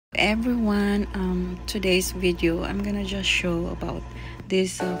Everyone, today's video I'm gonna just show about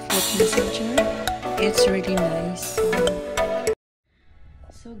this foot massager. It's really nice.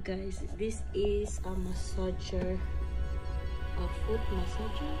 So guys, this is a massager, a foot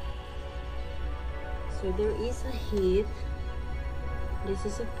massager. So there is a heat. This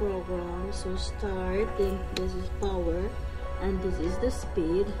is a program. So starting, this is power and this is the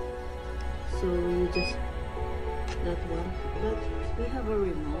speed. So you just that one, but we have a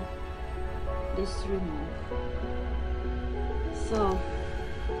remote, this remote. So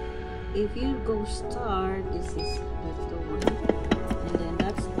if you go start, that's the one, and then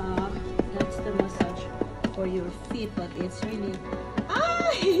that's the massage for your feet, but it's really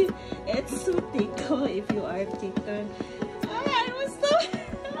it's so tickle if you are tickled. I was stop.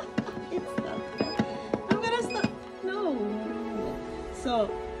 It's stop. I'm gonna stop. No. So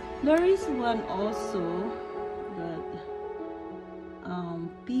there is one also that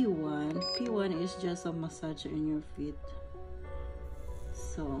P1 is just a massage in your feet.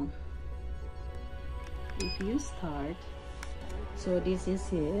 So if you start, so this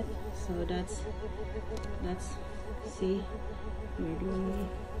is it. So that's see, we're doing,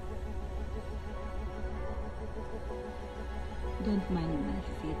 don't mind my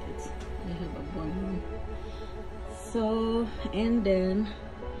feet, I have a bone. So and then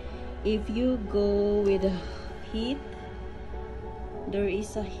if you go with the heat, there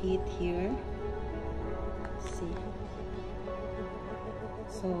is a heat here. See,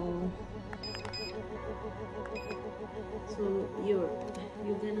 so you're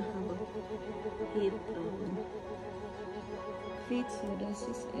gonna have a heat feet. So this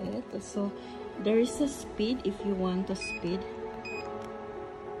is it. So there is a speed if you want a speed.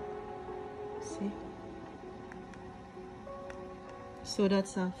 See, so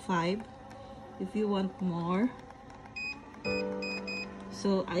that's a 5 if you want more.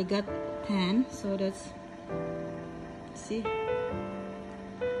 So I got 10, so that's, see,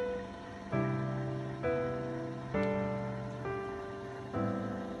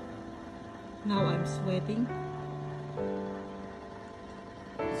 now I'm sweating.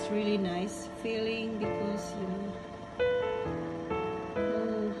 It's really nice feeling because you know,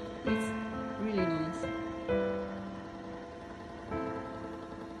 oh, it's really nice.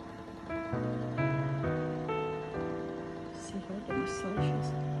 See how the massages.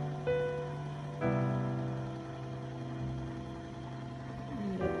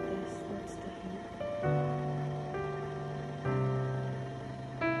 And that's the heat.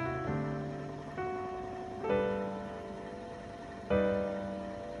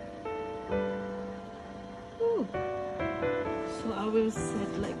 Ooh. So I will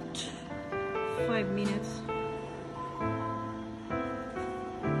set like 5 minutes.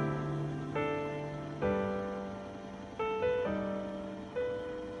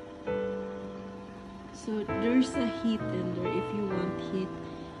 So there's a heat in there if you want heat,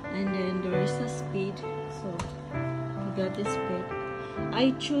 and then there is a speed. So you got this speed.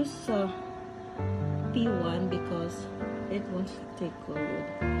 I choose P1 because it won't take cold,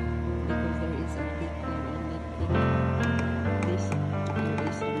 because there is a heat there, and that thing, this, there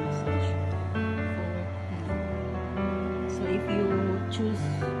is a massage for hand. So if you choose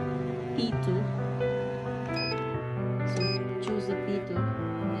P2, so choose the P2,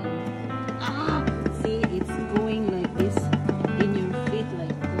 then see, it's going like this in your feet,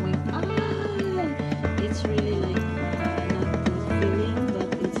 like going it's really like not good feeling, but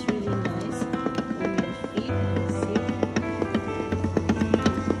it's really nice on your feet. See,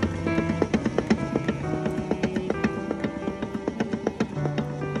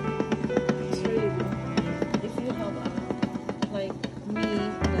 it's really good. If you have like me,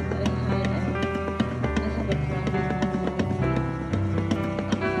 that I have a cramping on my feet.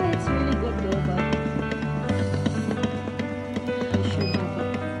 It's really good though, but I should have a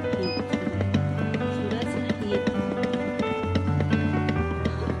heat. So that's a heat.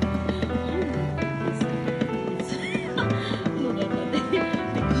 Look at that,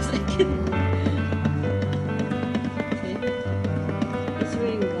 because I can. See, it's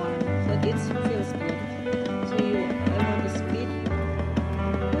really warm, so it feels good. So I want the speed.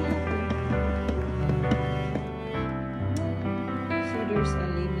 What happened? So there's a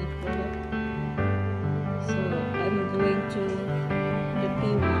limit for that. So I'm going to the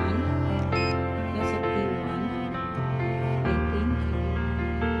P1. That's a P1, I think.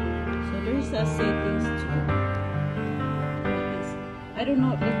 So there's a settings too. I don't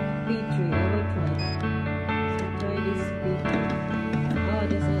know if P3. I will try. So try this P3. Oh,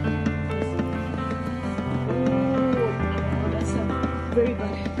 that's it. Oh, that's a very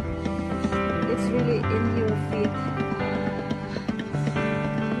bad. It's really in your feet.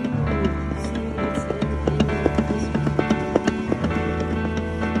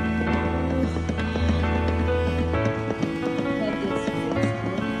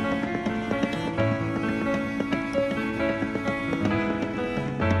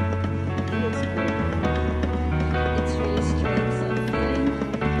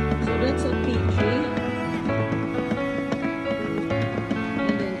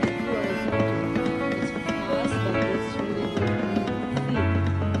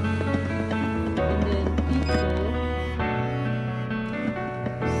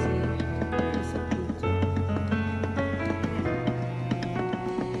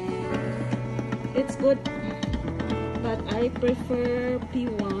 good, but I prefer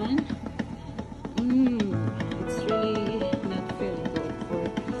P1. It's really not very good for.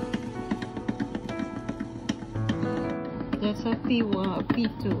 That's a P1,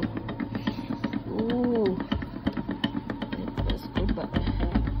 P2. Ooh, that was good, but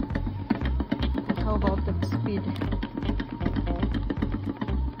how about the speed?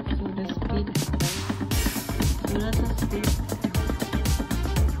 So the speed, not the speed.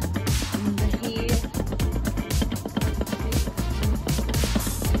 And the here.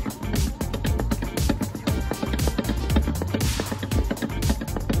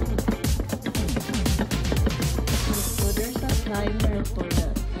 So there's a timer for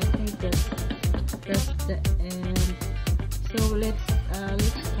that. I think that's the end. So let's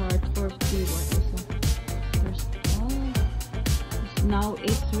start for P1. So there's, now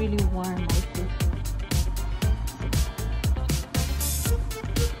it's really warm, I think.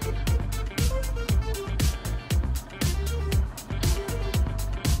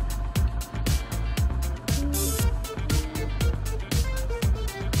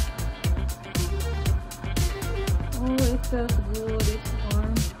 Oh, it feels good. It's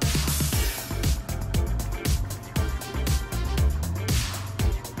warm.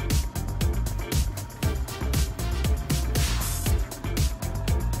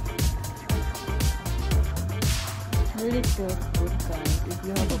 Really feels good, guys. If you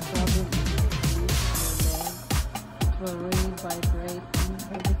have a problem with your leg, it will really vibrate and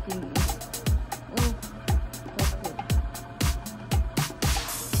everything is, oh, that's good.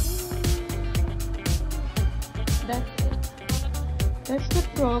 That's it. That's the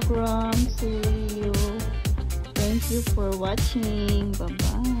program. See you. Thank you for watching. Bye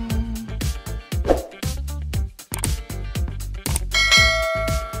bye.